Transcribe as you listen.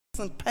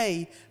decent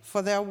pay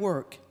for their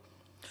work.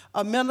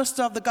 A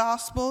minister of the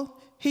gospel,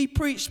 he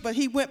preached, but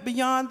he went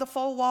beyond the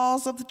four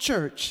walls of the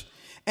church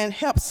and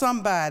helped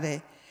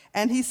somebody.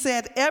 And he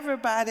said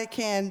everybody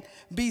can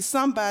be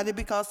somebody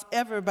because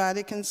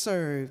everybody can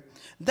serve.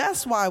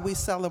 That's why we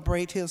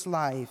celebrate his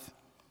life.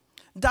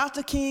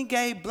 Dr. King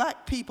gave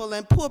black people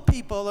and poor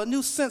people a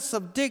new sense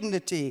of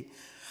dignity,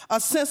 a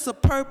sense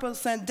of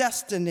purpose and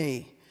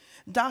destiny.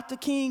 Dr.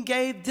 King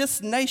gave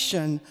this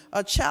nation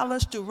a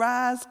challenge to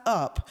rise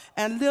up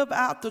and live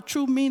out the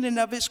true meaning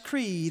of its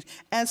creed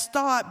and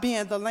start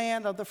being the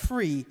land of the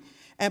free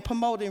and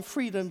promoting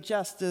freedom,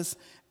 justice,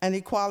 and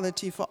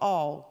equality for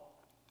all.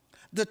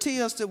 The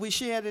tears that we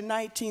shed in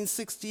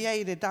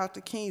 1968 at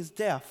Dr. King's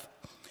death,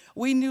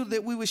 we knew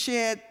that we would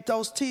shed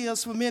those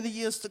tears for many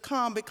years to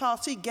come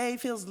because he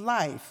gave his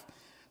life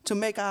to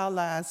make our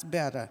lives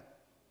better.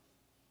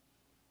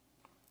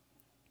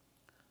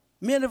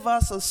 Many of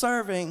us are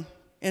serving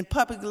in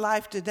public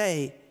life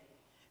today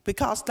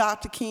because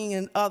Dr. King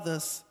and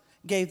others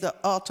gave the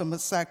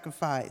ultimate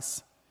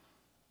sacrifice.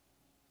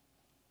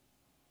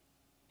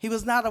 He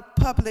was not a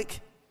public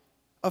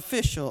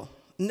official,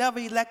 never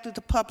elected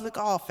to public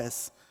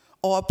office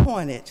or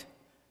appointed,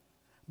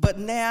 but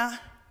now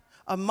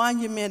a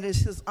monument is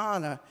his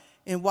honor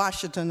in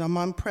Washington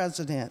among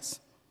presidents.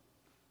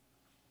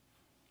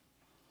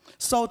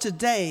 So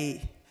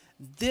today,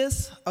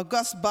 this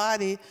august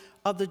body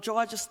of the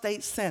Georgia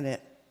State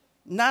Senate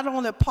not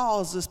only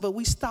pauses, but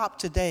we stop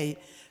today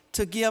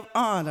to give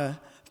honor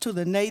to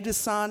the native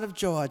son of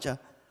Georgia,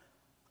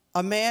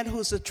 a man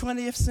who's a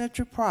 20th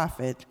century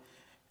prophet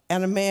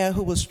and a man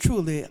who was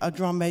truly a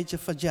drum major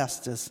for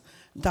justice,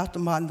 Dr.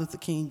 Martin Luther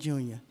King,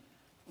 Jr.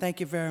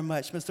 Thank you very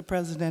much. Mr.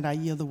 President, I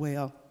yield the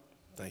well.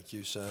 Thank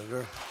you,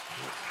 Senator.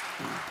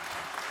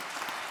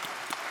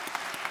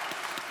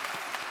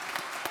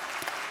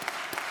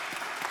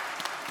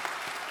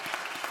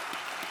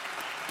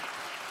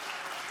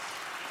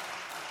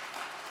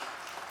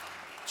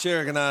 Chair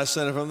recognizes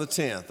Senator from the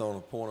 10th on a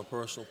point of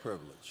personal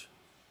privilege.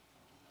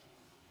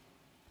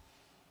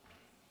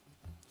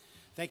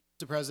 Thank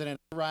you, Mr. President.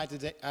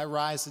 I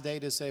rise today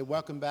to say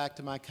welcome back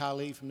to my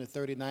colleague from the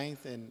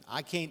 39th, and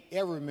I can't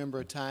ever remember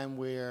a time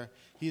where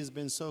he has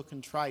been so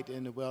contrite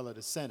in the well of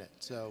the Senate.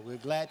 So we're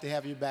glad to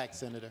have you back,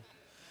 Senator.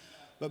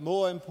 But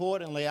more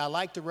importantly, I'd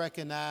like to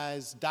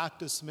recognize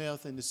Dr.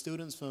 Smith and the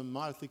students from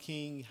Martin Luther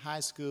King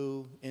High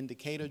School in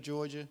Decatur,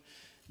 Georgia.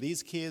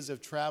 These kids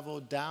have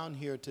traveled down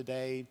here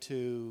today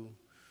to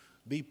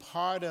be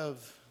part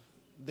of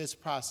this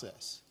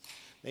process.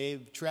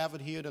 They've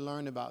traveled here to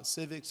learn about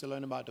civics, to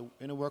learn about the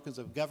inner workings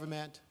of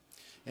government.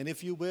 And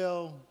if you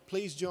will,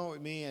 please join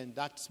with me, and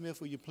Dr.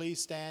 Smith, will you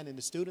please stand, and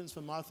the students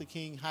from Martin Luther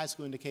King High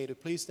School in Decatur,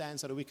 please stand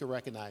so that we can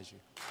recognize you.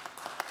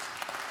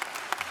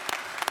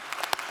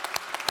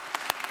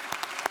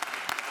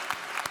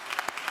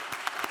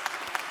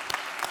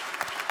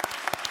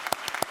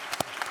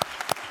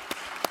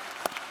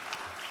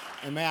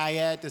 And may I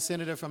add, the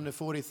senator from the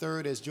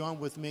 43rd has joined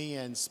with me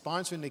in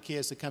sponsoring the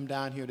kids to come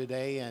down here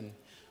today. And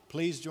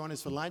please join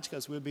us for lunch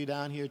because we'll be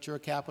down here at your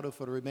Capitol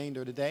for the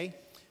remainder of the day.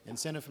 And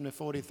Senator from the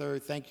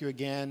 43rd, thank you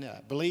again.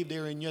 I believe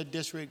they're in your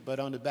district,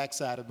 but on the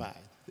backside of mine.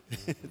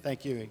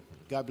 Thank you.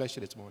 God bless you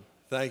this morning.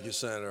 Thank you,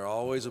 Senator.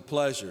 Always a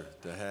pleasure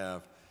to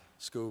have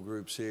school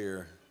groups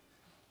here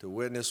to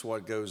witness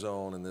what goes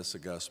on in this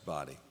august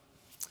body.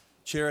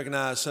 Chair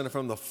recognizes Senator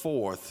from the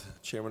 4th,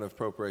 Chairman of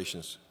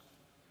Appropriations.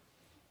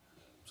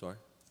 Sorry?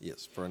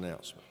 Yes, for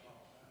announcement.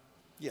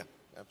 Yeah,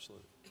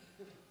 absolutely.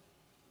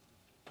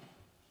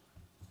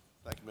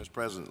 Thank you, Mr.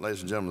 President.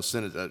 Ladies and gentlemen of the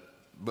Senate,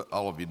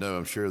 all of you know,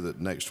 I'm sure, that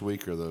next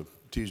week or the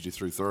Tuesday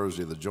through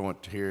Thursday, the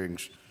joint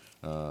hearings,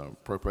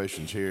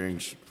 appropriations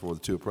hearings for the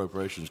two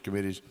appropriations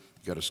committees.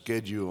 You've got a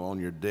schedule on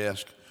your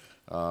desk.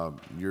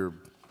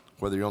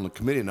 Whether you're on the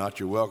committee or not,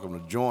 you're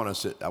welcome to join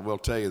us. I will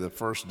tell you, the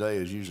first day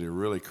is usually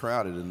really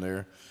crowded in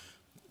there,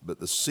 but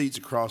the seats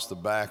across the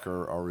back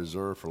are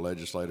reserved for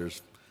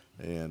legislators.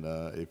 And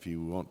if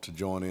you want to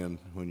join in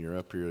when you're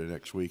up here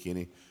next week,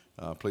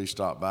 please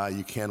stop by.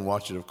 You can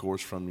watch it, of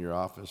course, from your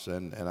office,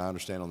 and I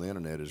understand on the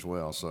internet as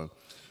well. So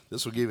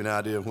this will give you an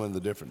idea of when the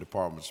different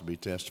departments will be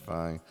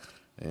testifying,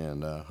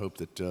 and hope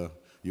that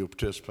you'll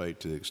participate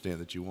to the extent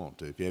that you want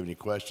to. If you have any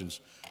questions,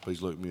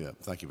 please look me up.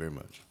 Thank you very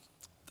much.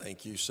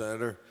 Thank you,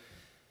 Senator.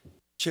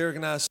 Chair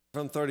recognizes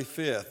from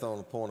 35th on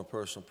a point of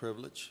personal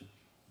privilege.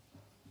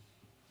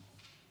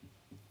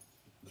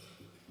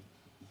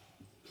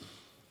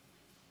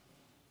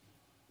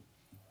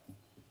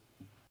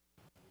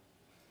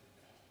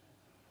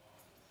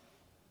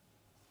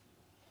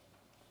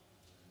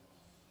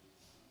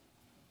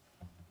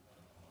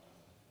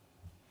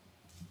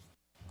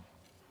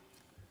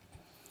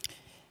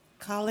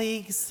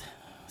 Colleagues,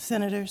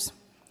 senators,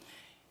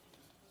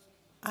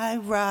 I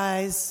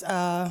rise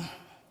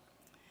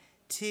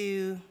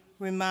to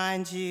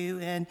remind you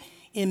and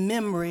in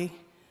memory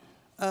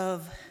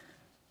of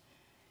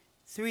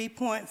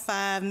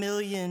 3.5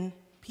 million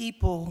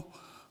people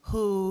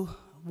who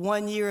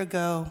 1 year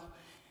ago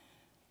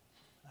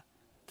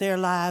their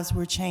lives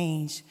were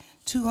changed.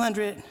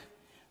 200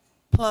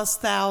 plus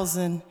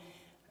thousand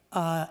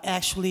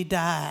actually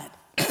died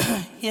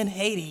in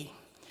Haiti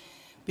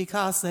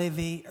because of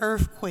the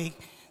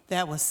earthquake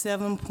that was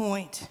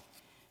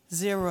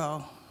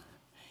 7.0,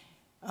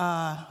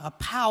 a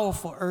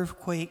powerful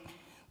earthquake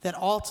that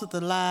altered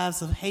the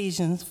lives of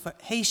Haitians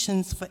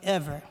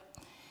forever.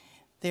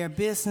 Their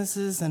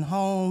businesses and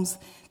homes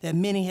that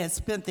many had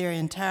spent their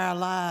entire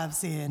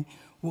lives in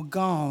were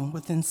gone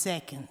within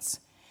seconds.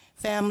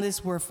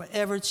 Families were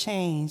forever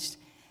changed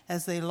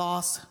as they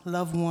lost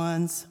loved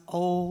ones,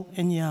 old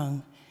and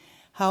young.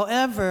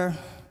 However,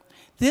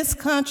 this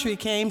country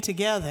came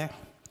together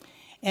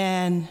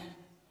and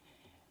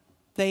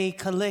they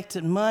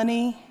collected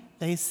money,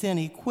 they sent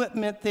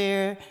equipment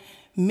there.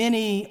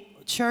 Many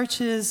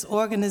churches,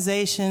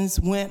 organizations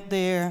went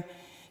there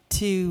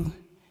to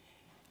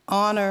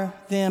honor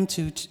them,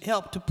 to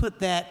help to put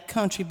that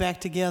country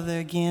back together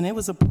again. It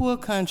was a poor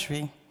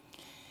country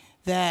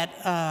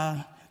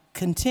that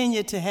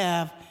continued to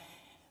have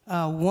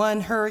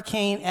one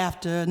hurricane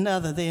after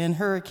another. They're in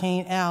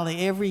Hurricane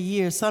Alley every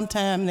year.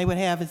 Sometimes they would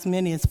have as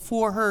many as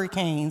 4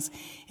 hurricanes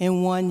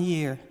in one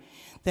year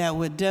that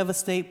would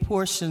devastate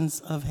portions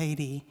of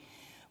Haiti.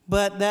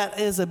 But that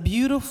is a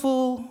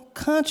beautiful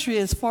country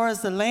as far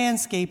as the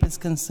landscape is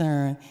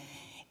concerned.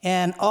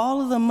 And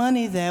all of the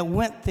money that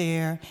went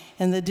there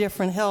and the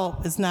different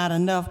help is not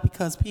enough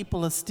because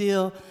people are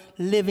still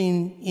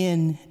living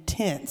in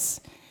tents.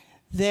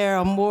 There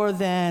are more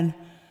than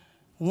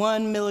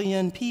 1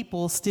 million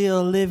people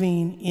still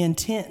living in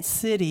Tent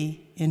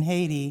City in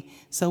Haiti.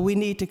 So we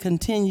need to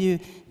continue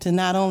to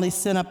not only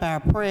send up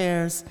our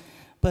prayers,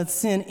 but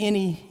send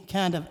any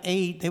kind of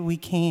aid that we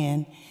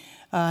can.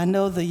 I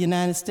know the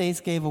United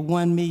States gave a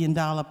 $1 million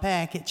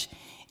package,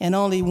 and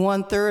only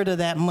 1/3 of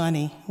that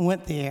money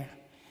went there.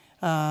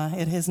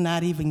 It has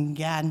not even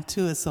gotten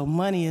to it, so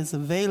money is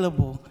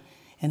available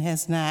and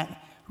has not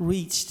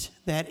reached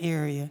that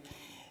area.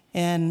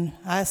 And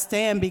I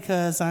stand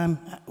because I'm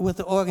with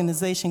an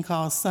organization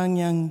called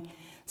Sanjayo,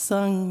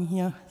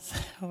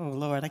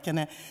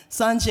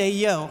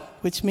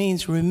 which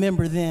means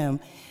remember them.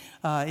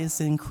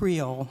 It's in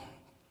Creole.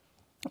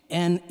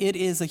 And it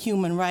is a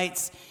human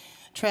rights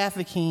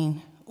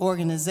trafficking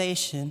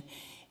organization.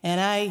 And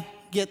I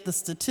get the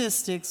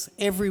statistics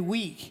every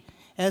week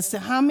as to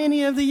how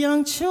many of the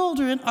young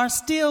children are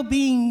still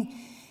being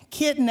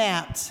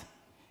kidnapped,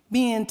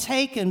 being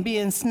taken,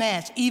 being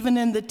snatched, even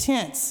in the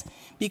tents,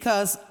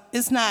 because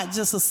it's not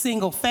just a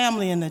single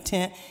family in the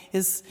tent,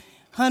 it's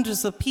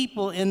hundreds of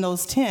people in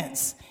those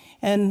tents.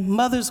 And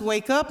mothers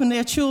wake up and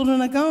their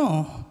children are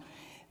gone.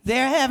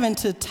 They're having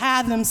to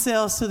tie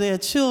themselves to their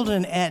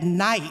children at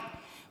night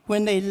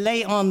when they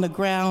lay on the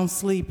ground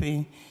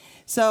sleeping.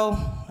 So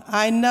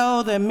I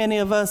know that many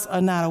of us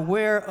are not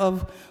aware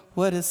of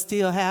what is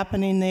still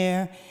happening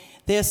there.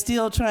 They're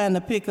still trying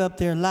to pick up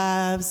their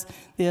lives.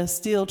 They're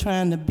still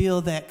trying to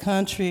build that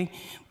country.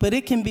 But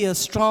it can be a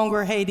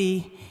stronger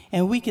Haiti,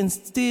 and we can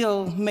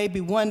still maybe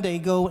one day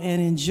go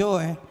and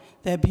enjoy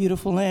that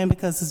beautiful land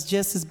because it's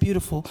just as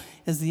beautiful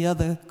as the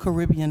other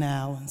Caribbean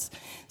islands.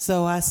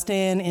 So I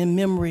stand in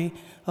memory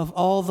of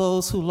all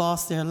those who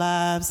lost their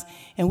lives,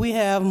 and we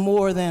have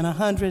more than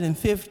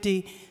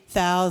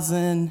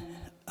 150,000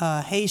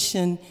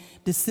 Haitian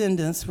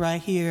descendants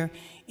right here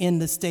in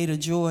the state of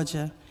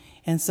Georgia.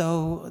 And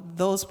so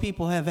those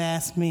people have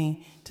asked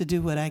me to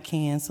do what I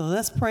can. So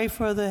let's pray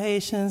for the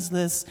Haitians.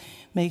 Let's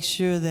make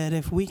sure that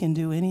if we can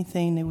do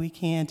anything that we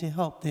can to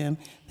help them,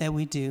 that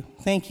we do.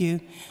 Thank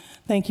you.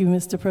 Thank you,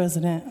 Mr.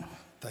 President.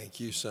 Thank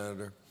you,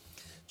 Senator.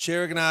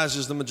 Chair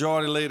recognizes the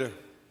Majority Leader.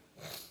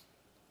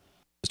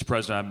 Mr.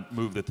 President, I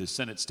move that the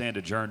Senate stand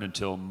adjourned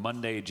until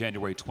Monday,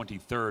 January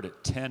 23rd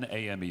at 10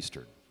 a.m.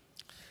 Eastern.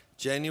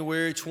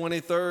 January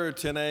 23rd,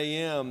 10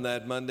 a.m.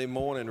 that Monday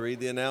morning. Read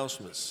the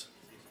announcements.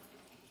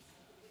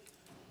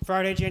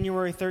 Friday,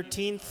 January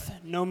 13th,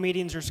 no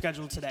meetings are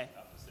scheduled today.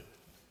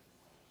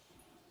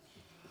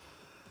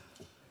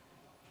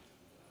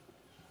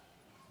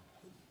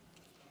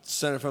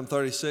 Senator from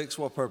 36,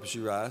 what purpose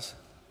you rise?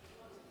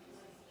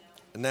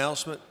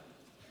 Announcement.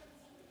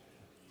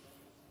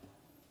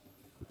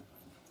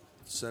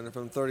 Senator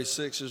from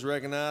 36 is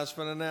recognized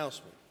for an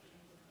announcement.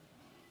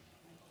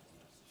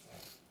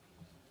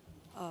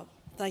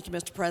 Thank you,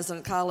 Mr.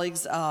 President.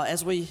 Colleagues,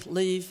 as we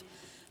leave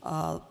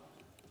our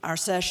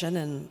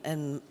session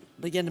and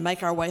begin to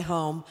make our way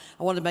home,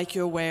 I want to make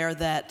you aware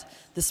that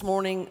this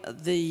morning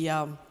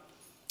an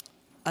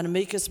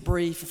amicus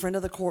brief, a friend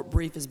of the court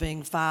brief, is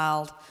being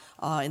filed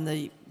in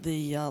the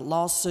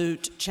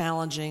lawsuit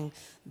challenging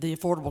the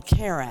Affordable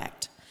Care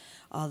Act.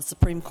 The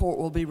Supreme Court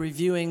will be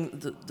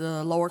reviewing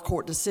the lower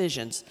court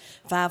decisions.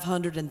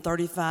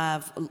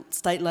 535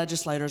 state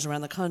legislators around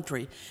the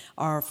country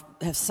have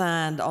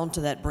signed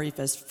onto that brief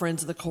as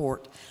friends of the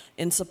court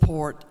in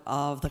support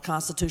of the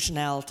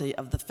constitutionality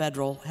of the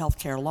federal health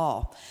care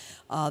law.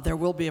 There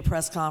will be a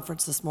press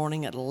conference this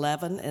morning at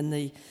 11 in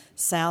the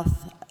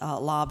South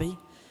lobby.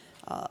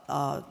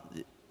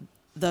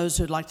 Those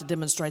who'd like to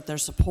demonstrate their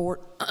support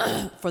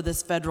for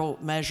this federal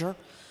measure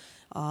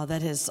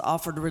that has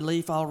offered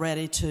relief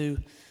already to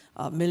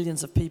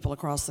millions of people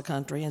across the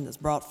country, and it's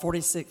brought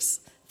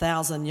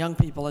 46,000 young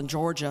people in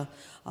Georgia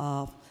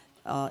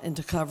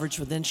into coverage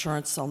with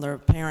insurance on their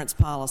parents'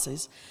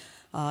 policies.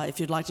 If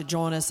you'd like to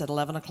join us at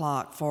 11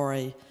 o'clock for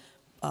a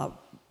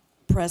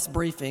press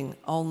briefing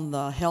on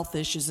the health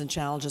issues and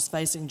challenges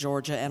facing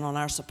Georgia and on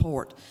our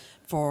support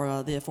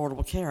for the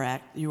Affordable Care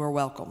Act, you are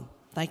welcome.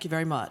 Thank you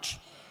very much.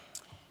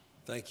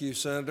 Thank you,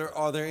 Senator.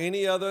 Are there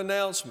any other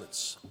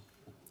announcements?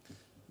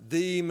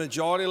 The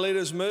majority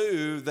leaders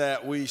move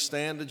that we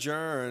stand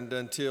adjourned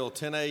until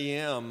 10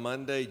 a.m.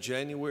 Monday,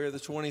 January the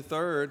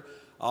 23rd.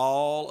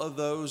 All of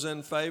those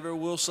in favor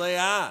will say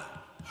aye.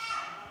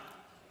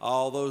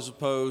 All those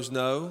opposed,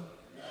 no.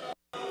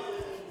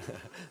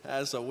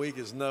 That's the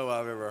weakest no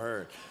I've ever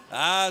heard.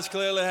 Ayes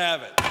clearly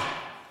have it.